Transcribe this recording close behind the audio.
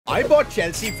I bought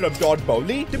Chelsea from Don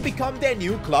Bowley to become their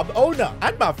new club owner.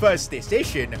 And my first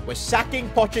decision was sacking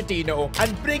Pochettino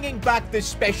and bringing back the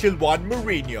special one,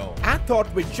 Mourinho. I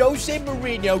thought with Jose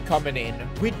Mourinho coming in,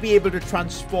 we'd be able to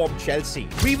transform Chelsea.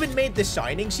 We even made the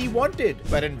signings he wanted.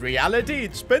 But in reality,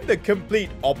 it's been the complete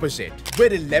opposite.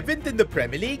 We're 11th in the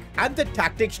Premier League, and the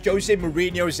tactics Jose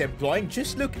Mourinho is employing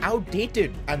just look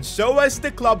outdated. And so as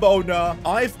the club owner,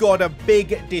 I've got a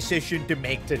big decision to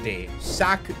make today.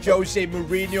 Sack Jose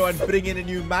Mourinho and bring in a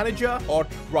new manager, or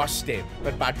trust him.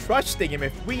 But by trusting him,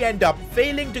 if we end up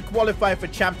failing to qualify for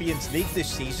Champions League this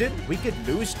season, we could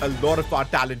lose a lot of our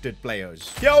talented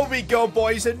players. Here we go,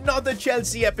 boys. Another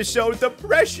Chelsea episode. The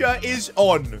pressure is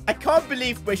on. I can't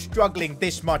believe we're struggling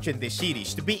this much in this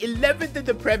series. To be 11th in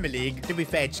the Premier League, to be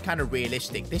fair, it's kind of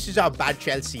realistic. This is how bad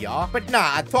Chelsea are. But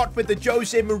nah, I thought with the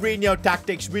Jose Mourinho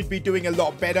tactics, we'd be doing a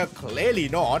lot better. Clearly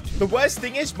not. The worst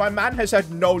thing is, my man has had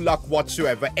no luck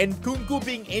whatsoever. And Nkunku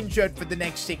being injured for the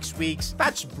next 6 weeks,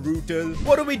 that's brutal.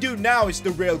 What do we do now is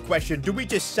the real question. Do we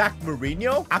just sack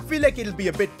Mourinho? I feel like it'll be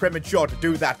a bit premature to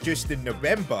do that just in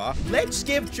November. Let's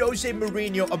give Jose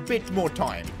Mourinho a bit more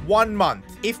time. 1 month.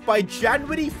 If by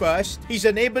January 1st, he's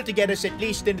unable to get us at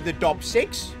least into the top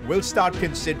 6, we'll start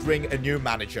considering a new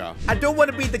manager. I don't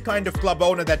want to be the kind of club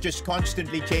owner that just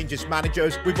constantly changes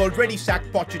managers. We've already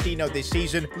sacked Pochettino this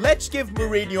season. Let's give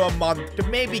Mourinho a month to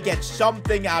maybe get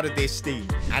something out of this team.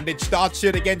 And it starts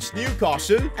here against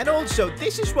Newcastle. And also,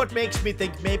 this is what makes me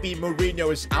think maybe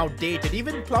Mourinho is outdated.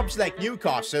 Even clubs like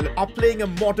Newcastle are playing a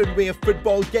modern way of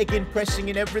football, gegenpressing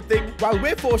and everything, while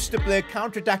we're forced to play a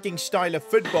counter-attacking style of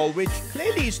football, which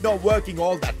clearly is not working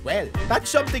all that well. That's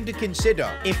something to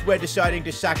consider if we're deciding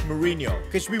to sack Mourinho,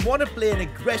 because we want to play an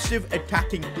aggressive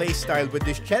attacking play style with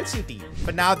this Chelsea team.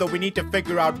 For now, though, we need to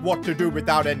figure out what to do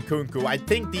without Nkunku. I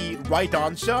think the right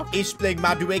answer is playing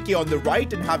Madueke on the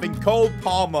right and having Cole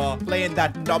Palmer playing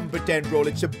that number 10 role.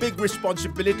 It's a big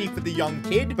responsibility for the young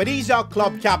kid, but he's our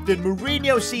club captain.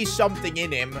 Mourinho sees something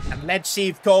in him, and let's see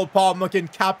if Cole Palmer can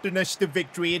captain us to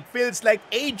victory. It feels like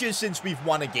ages since we've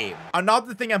won a game.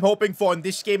 Another thing I'm hoping for in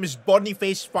this game is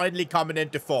Boniface finally coming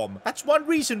into form. That's one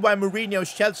reason why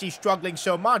Mourinho's Chelsea is struggling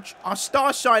so much. Our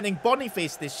star signing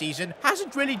Boniface this season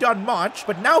hasn't really done much,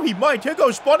 but now he might. Here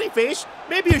goes Boniface.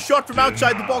 Maybe a shot from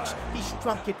outside the box. He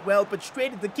struck it well, but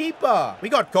straight at the keeper. We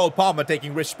got Cole Palmer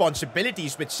taking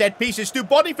responsibilities with set pieces to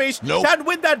Boniface. Nope. And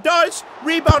when that does,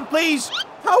 rebound please.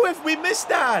 How have we missed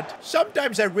that?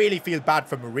 Sometimes I really feel bad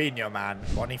for Mourinho, man.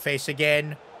 Boniface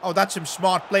again. Oh, that's some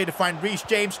smart play to find Reece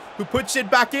James, who puts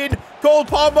it back in. Cole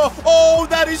Palmer. Oh,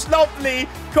 that is lovely.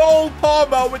 Cole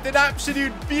Palmer with an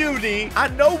absolute beauty. I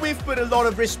know we've put a lot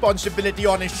of responsibility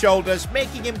on his shoulders,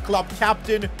 making him club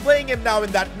captain, playing him now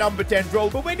in that number 10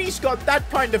 role. But when he's got that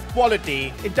kind of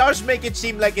quality, it does make it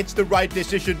seem like it's the right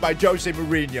decision by Jose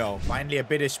Mourinho. Finally, a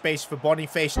bit of space for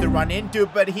Boniface to run into,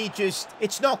 but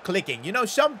it's not clicking. You know,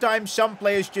 sometimes some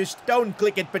players just don't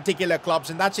click at particular clubs,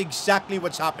 and that's exactly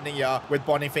what's happening here with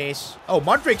Boniface. Oh,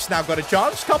 Modric's now got a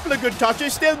chance. Couple of good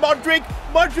touches. Still Modric.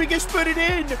 Modric has put it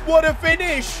in. What a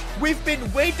finish. We've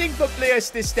been waiting for players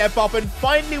to step up, and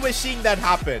finally we're seeing that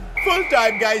happen. Full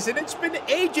time, guys, and it's been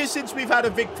ages since we've had a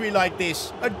victory like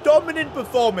this. A dominant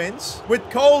performance with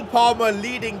Cole Palmer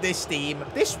leading this team.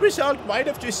 This result might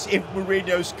have just saved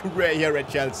Mourinho's career here at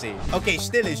Chelsea. Okay,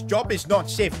 still, his job is not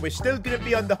safe. We're still going to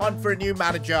be on the hunt for a new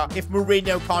manager if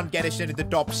Mourinho can't get us into the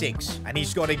top 6. And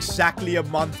he's got exactly a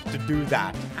month to do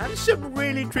that. And some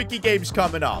really tricky games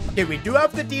coming up. Okay, we do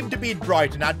have the team to beat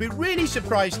Brighton. I'd be really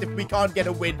surprised if we can't get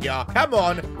a win here. Come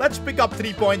on, let's pick up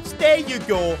 3 points. There you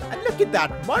go. And look at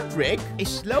that. Modric is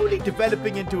slowly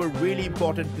developing into a really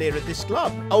important player at this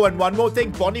club. Oh, and one more thing.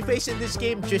 Boniface in this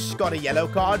game just got a yellow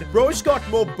card. Bro's got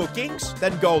more bookings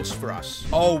than goals for us.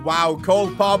 Oh, wow.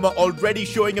 Cole Palmer already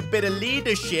showing a bit of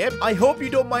leadership. I hope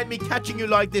you don't mind me catching you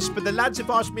like this, but the lads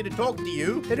have asked me to talk to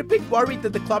you. They're a bit worried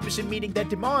that the club isn't meeting their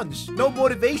demands. No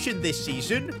motivation this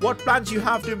season. What plans you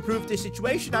have to improve the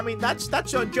situation? I mean, that's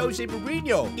on Jose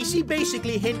Mourinho. Is he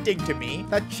basically hinting to me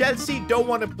that Chelsea don't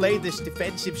want to play this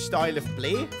defensive style of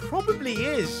play? Probably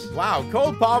is. Wow,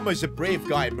 Cole Palmer's a brave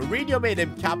guy. Mourinho made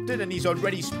him captain and he's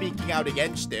already speaking out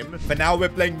against him. For now, we're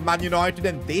playing Man United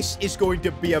and this is going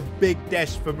to be a big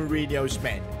test for Mourinho's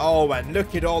men. Oh, and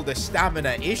look at all the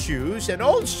stamina issues. And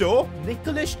also,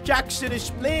 Nicholas Jackson is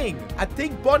playing. I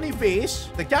think Boniface,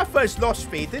 the gaffer's lost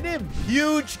faith in him.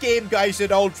 Huge game, guys,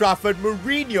 at Old Trafford.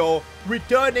 Mourinho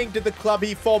returning to the club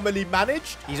he formerly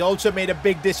managed. He's also made a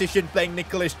big decision playing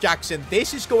Nicholas Jackson.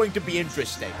 This is going to be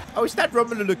interesting. Oh, is that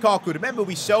Romelu Lukaku? Remember,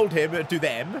 we sold him to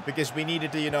them because we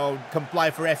needed to, comply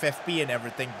for FFP and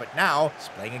everything. But now, he's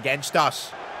playing against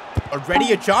us.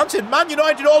 Already a chance, and Man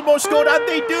United almost scored, and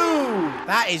they do.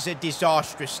 That is a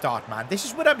disastrous start, man. This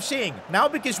is what I'm saying. Now,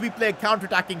 because we play a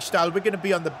counter-attacking style, we're going to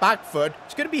be on the back foot.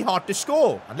 It's going to be hard to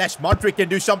score. Unless Modric can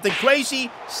do something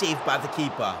crazy. Saved by the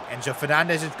keeper. Enzo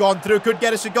Fernandez has gone through, could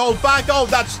get us a goal back. Oh,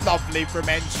 that's lovely from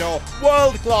Enzo.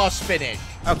 World-class finish.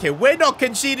 Okay, we're not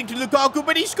conceding to Lukaku,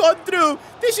 but he's gone through.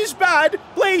 This is bad.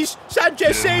 Please,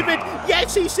 Sanchez, save it.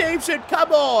 Yes, he saves it.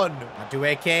 Come on.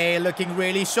 Madueke looking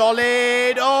really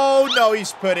solid. Oh, no,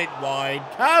 he's put it wide.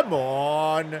 Come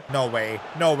on. No way.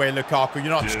 No way, Lukaku. You're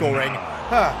not scoring.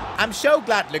 I'm so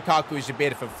glad Lukaku is a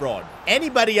bit of a fraud.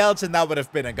 Anybody else and that would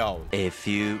have been a goal. A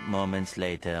few moments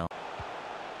later.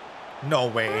 No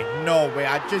way. No way.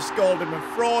 I just called him a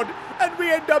fraud. And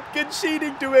we end up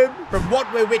conceding to him. From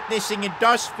what we're witnessing, it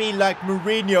does feel like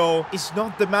Mourinho is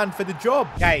not the man for the job.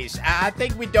 Guys, I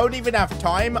think we don't even have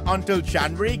time until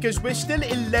January because we're still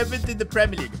 11th in the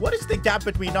Premier League. What is the gap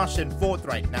between us and 4th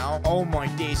right now? Oh my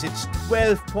days, it's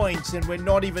 12 points and we're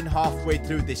not even halfway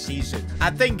through the season.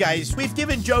 I think, guys, we've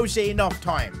given Jose enough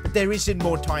time, but there isn't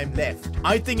more time left.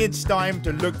 I think it's time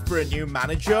to look for a new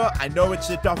manager. I know it's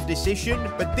a tough decision,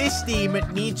 but this team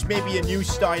needs maybe a new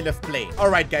style of play. All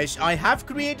right, guys, I have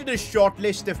created a short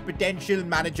list of potential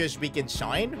managers we can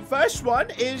sign. First one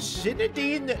is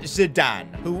Zinedine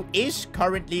Zidane, who is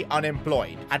currently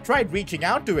unemployed. I tried reaching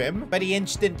out to him, but he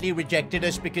instantly rejected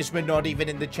us because we're not even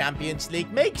in the Champions League.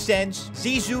 Makes sense.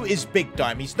 Zizou is big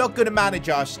time. He's not going to manage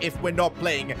us if we're not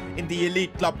playing in the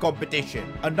elite club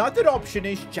competition. Another option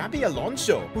is Xabi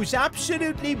Alonso, who's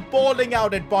absolutely balling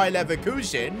out at Bayer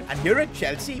Leverkusen. And here at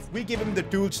Chelsea, if we give him the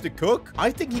tools to cook, I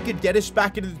think he could get us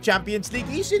back into the Champions League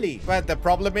easily. But the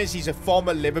problem is he's a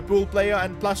former Liverpool player,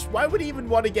 and plus, why would he even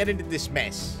want to get into this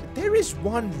mess? There is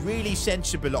one really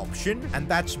sensible option, and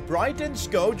that's Brighton's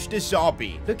coach, De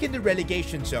Zerbi. Look in the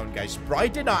relegation zone, guys.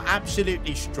 Brighton are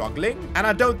absolutely struggling, and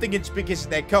I don't think it's because of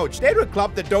their coach. They're a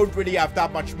club that don't really have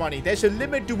that much money. There's a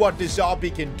limit to what De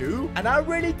Zerbi can do, and I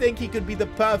really think he could be the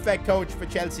perfect coach for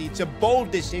Chelsea. It's a bold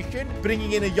decision,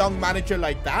 bringing in a young manager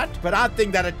like that, but I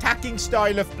think that attacking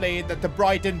style of play that the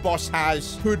Brighton boss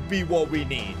has could be what we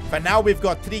need. For now, we've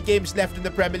got 3 games left in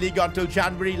the Premier League until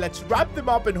January. Let's wrap them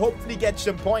up and hopefully get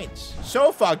some points.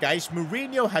 So far, guys,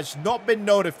 Mourinho has not been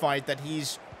notified that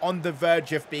he's on the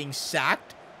verge of being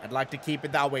sacked. I'd like to keep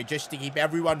it that way just to keep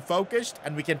everyone focused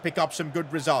and we can pick up some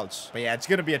good results. But yeah, it's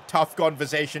going to be a tough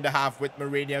conversation to have with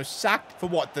Mourinho. Sacked for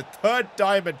what, the 3rd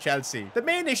time at Chelsea? The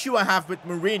main issue I have with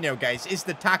Mourinho, guys, is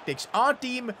the tactics. Our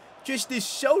team just is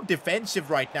so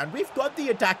defensive right now, and we've got the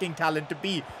attacking talent to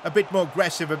be a bit more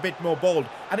aggressive, a bit more bold,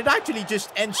 and it actually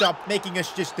just ends up making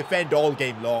us just defend all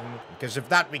game long. Because of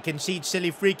that, we concede silly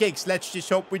free kicks. Let's just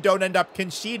hope we don't end up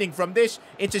conceding from this.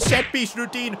 It's a set-piece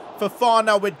routine for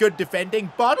Fofana with good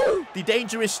defending, but the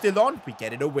danger is still on. We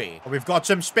get it away. We've got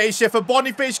some space here for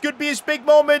Boniface. Could be his big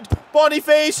moment.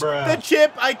 Boniface, the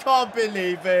chip. I can't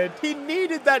believe it. He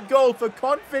needed that goal for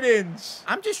confidence.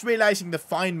 I'm just realizing the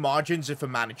fine margins of a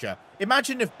manager.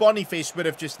 Imagine if Boniface would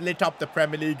have just lit up the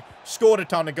Premier League, scored a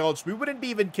ton of goals. We wouldn't be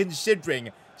even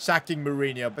considering sacking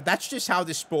Mourinho, but that's just how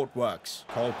this sport works.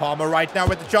 Cole Palmer right now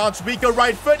with the chance. Weaker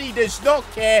right foot. He does not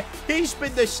care. He's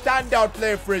been the standout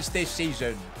player for us this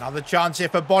season. Another chance here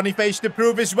for Boniface to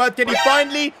prove his worth. Can he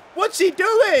finally? What's he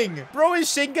doing? Bro is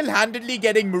single-handedly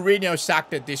getting Mourinho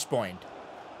sacked at this point.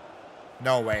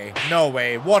 No way. No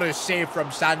way. What a save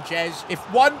from Sanchez. If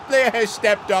one player has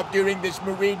stepped up during this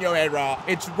Mourinho era,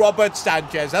 it's Robert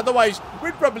Sanchez. Otherwise,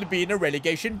 we'd probably be in a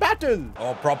relegation battle.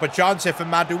 Oh, proper chance here for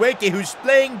Madueke, who's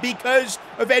playing because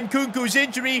of Nkunku's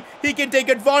injury. He can take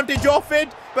advantage of it,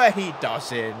 but he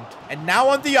doesn't. And now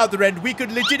on the other end, we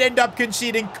could legit end up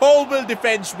conceding. Cole will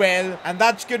defend well, and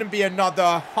that's going to be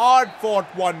another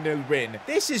hard-fought 1-0 win.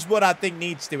 This is what I think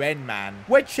needs to end, man.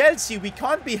 We're Chelsea. We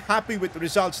can't be happy with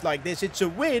results like this. It's a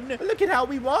win, but look at how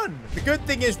we won. The good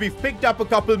thing is we've picked up a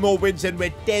couple more wins and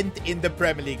we're 10th in the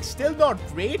Premier League. Still not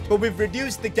great, but we've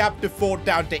reduced the gap to 4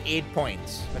 down to 8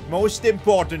 points. But most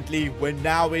importantly, we're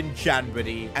now in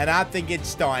January, and I think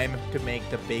it's time to make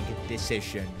the big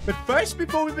decision. But first,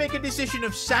 before we make a decision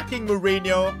of sacking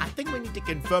Mourinho, I think we need to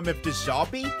confirm if De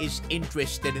Zerbi is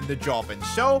interested in the job, and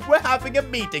so we're having a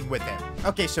meeting with him.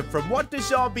 Okay, so from what De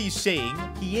Zerbi is saying,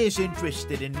 he is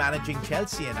interested in managing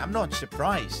Chelsea, and I'm not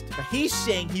surprised. But he He's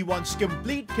saying he wants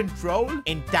complete control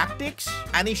in tactics,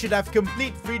 and he should have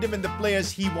complete freedom in the players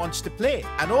he wants to play,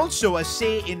 and also a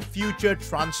say in future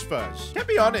transfers. To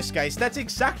be honest, guys, that's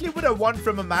exactly what I want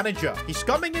from a manager. He's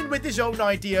coming in with his own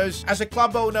ideas. As a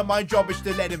club owner, my job is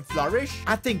to let him flourish.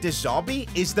 I think De Zerbi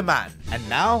is the man. And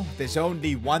now, there's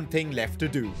only one thing left to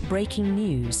do. Breaking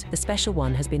news. The special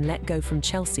one has been let go from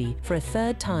Chelsea for a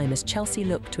third time as Chelsea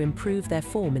look to improve their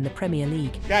form in the Premier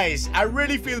League. Guys, I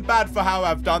really feel bad for how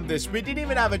I've done this. We didn't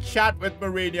even have a chat with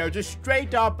Mourinho, just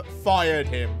straight up fired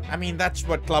him. I mean, that's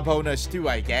what club owners do,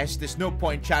 I guess. There's no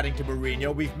point chatting to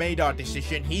Mourinho. We've made our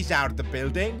decision. He's out of the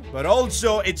building. But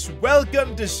also, it's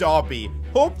welcome De Zerbi.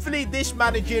 Hopefully, this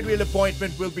managerial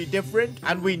appointment will be different,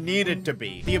 and we need it to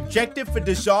be. The objective for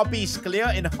De Zerbi is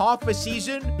clear. In half a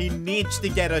season, he needs to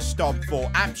get us top 4.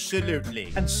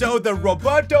 Absolutely. And so, the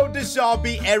Roberto De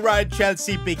Zerbi era at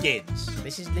Chelsea begins.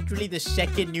 This is literally the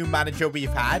second new manager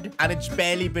we've had, and it's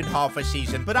barely been half a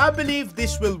season. But I believe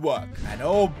this will work. And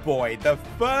oh boy, the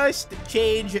first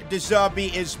change De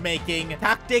Zerbi is making,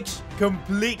 tactics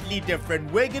completely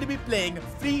different. We're going to be playing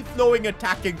free-flowing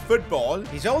attacking football.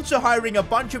 He's also hiring a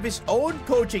bunch of his own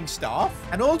coaching staff,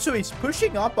 and also he's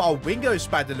pushing up our wingers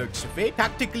by the looks of it,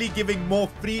 tactically giving more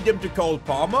freedom to Cole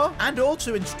Palmer, and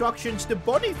also instructions to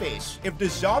Boniface. If De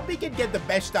Zerbi can get the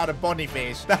best out of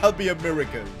Boniface, that'll be a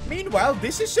miracle. Meanwhile,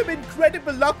 this is some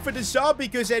incredible luck for De Zerbi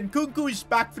because Nkunku is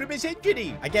back from his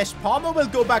injury. I guess Palmer will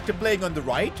go back to playing on the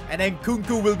right, and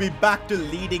Nkunku will be back to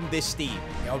leading this team.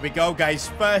 Here we go, guys.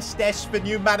 First test for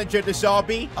new manager De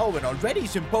Zerbi. Oh, and already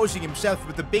he's imposing himself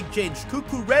with the big change.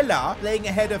 Cucurella playing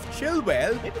ahead of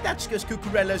Chilwell. Maybe that's because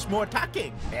Cucurella's more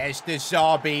attacking. There's De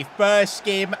Zerbi. First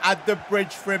game at the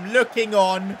bridge for him, looking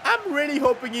on. I'm really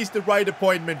hoping he's the right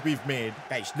appointment we've made.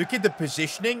 Guys, look at the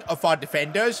positioning of our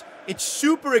defenders. It's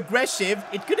super aggressive.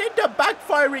 It could end up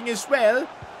backfiring as well.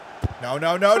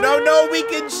 No, we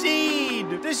concede.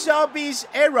 De Zerbi's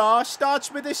era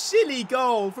starts with a silly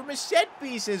goal from a set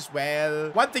piece as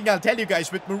well. One thing I'll tell you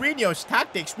guys, with Mourinho's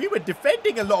tactics, we were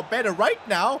defending a lot better. Right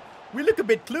now, we look a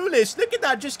bit clueless. Look at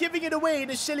that, just giving it away in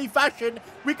a silly fashion.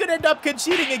 We could end up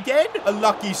conceding again. A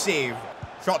lucky save.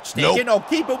 Shots taken. Nope. Oh,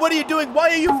 keeper, what are you doing? Why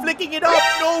are you flicking it up?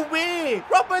 No way.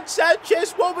 Robert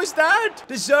Sanchez, what was that?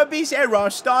 De Zerbi's era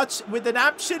starts with an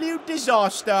absolute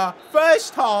disaster.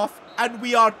 First half, and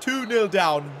we are 2-0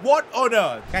 down. What on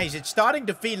earth? Guys, it's starting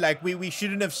to feel like we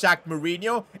shouldn't have sacked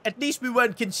Mourinho. At least we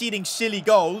weren't conceding silly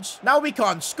goals. Now we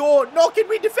can't score, nor can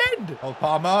we defend. Oh,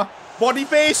 Palmer.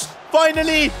 Boniface.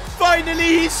 Finally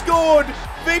he scored.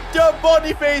 Victor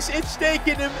Boniface. It's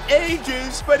taken him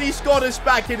ages, but he's got us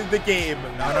back into the game.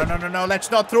 No.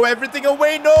 Let's not throw everything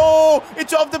away. No,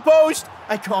 it's off the post.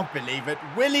 I can't believe it.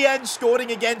 Willian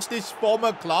scoring against his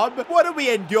former club. What are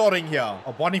we enduring here?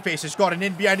 Oh, Boniface has got an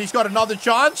in behind. He's got another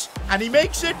chance, and he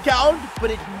makes it count,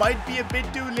 but it might be a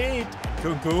bit too late.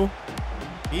 Kunku.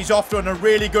 He's off on a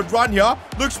really good run here.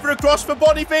 Looks for a cross for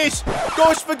Boniface.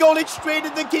 Goes for goal. It's straight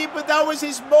at the keeper. That was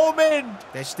his moment.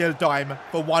 There's still time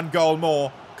for one goal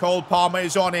more. Cole Palmer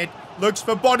is on it. Looks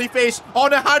for Boniface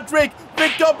on a hat-trick.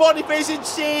 Victor Boniface is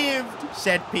saved.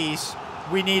 Set piece.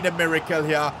 We need a miracle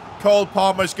here. Cole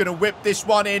Palmer's going to whip this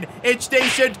one in. It's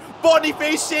decent.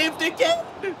 Boniface saved again.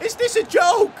 Is this a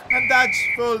joke? And that's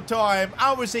full time.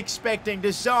 I was expecting De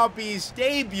Zerbi's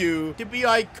debut to be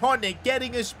iconic,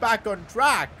 getting us back on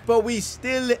track. But we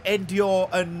still endure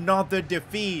another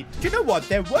defeat. Do you know what?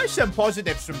 There were some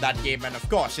positives from that game. And of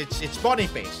course, it's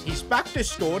Boniface. He's back to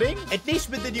scoring. At least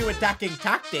with the new attacking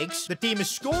tactics, the team is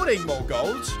scoring more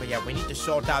goals. But yeah, we need to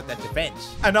sort out that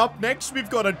defense. And up next, we've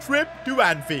got a trip to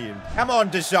Anfield. Come on,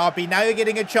 De Zerbi. Now you're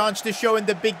getting a chance to show in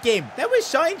the big game. There were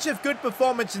signs of good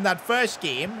performance in that first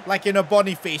game, like in a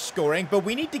Boniface scoring, but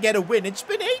we need to get a win. It's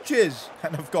been ages.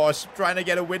 And of course, trying to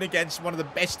get a win against one of the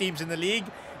best teams in the league,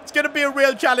 it's going to be a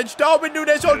real challenge. Darwin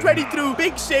Núñez already through.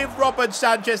 Big save, Robert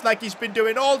Sanchez, like he's been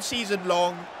doing all season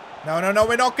long. No,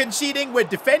 we're not conceding. We're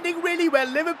defending really well.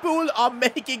 Liverpool are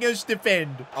making us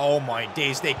defend. Oh my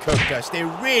days, they cooked us. They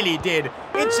really did.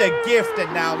 It's a gift,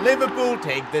 and now Liverpool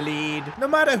take the lead. No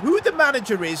matter who the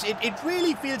manager is, it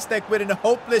really feels like we're in a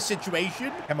hopeless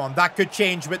situation. Come on, that could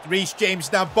change with Reece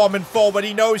James now bombing forward.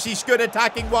 He knows he's good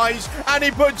attacking-wise, and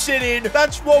he puts it in.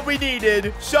 That's what we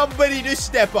needed. Somebody to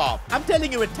step up. I'm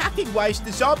telling you, attacking-wise, De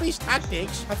Zerbi's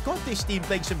tactics have got this team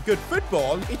playing some good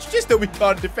football. It's just that we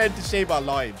can't defend to save our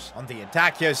lives. defense. On the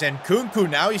attack, here's Nkunku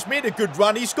now. He's made a good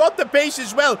run. He's got the pace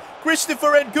as well.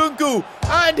 Christopher Nkunku.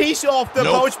 And he's off the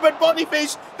post. But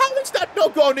Boniface, how is that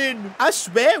not gone in? I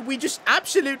swear, we just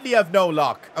absolutely have no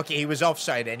luck. Okay, he was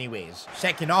offside anyways.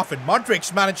 Second half, and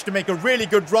Modric's managed to make a really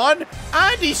good run.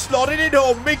 And he slotted it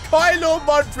home. Mikhailo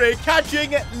Modric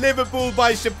catching Liverpool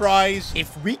by surprise.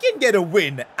 If we can get a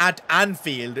win at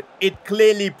Anfield, it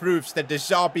clearly proves that De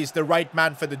Zerbi is the right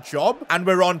man for the job. And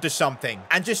we're on to something.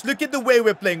 And just look at the way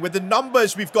we're playing. With the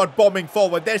numbers we've got bombing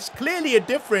forward, there's clearly a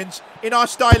difference in our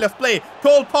style of play.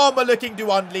 Cole Palmer looking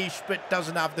to unleash, but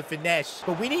doesn't have the finesse.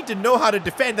 But we need to know how to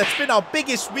defend. That's been our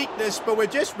biggest weakness, but we're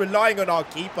just relying on our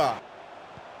keeper.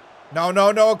 No,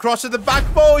 across to the back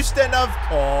post, and of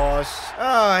course.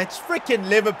 It's freaking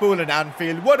Liverpool and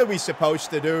Anfield. What are we supposed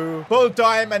to do? Full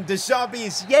time, and De Zerbi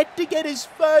is yet to get his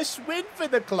first win for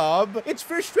the club. It's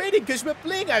frustrating because we're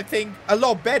playing, I think, a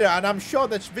lot better, and I'm sure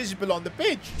that's visible on the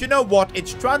pitch. Do you know what?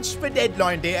 It's transfer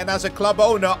deadline day, and as a club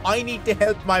owner, I need to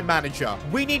help my manager.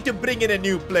 We need to bring in a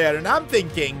new player, and I'm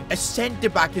thinking a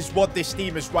centre-back is what this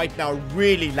team is right now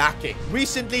really lacking.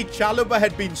 Recently, Chalobah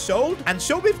had been sold, and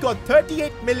so we've got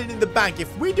 38 million in the bank.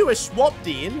 If we do a swap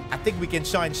deal, I think we can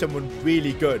sign someone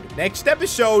really good. Next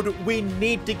episode, we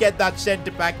need to get that centre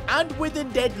back and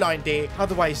within deadline day.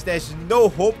 Otherwise, there's no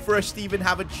hope for us to even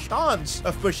have a chance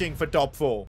of pushing for top 4.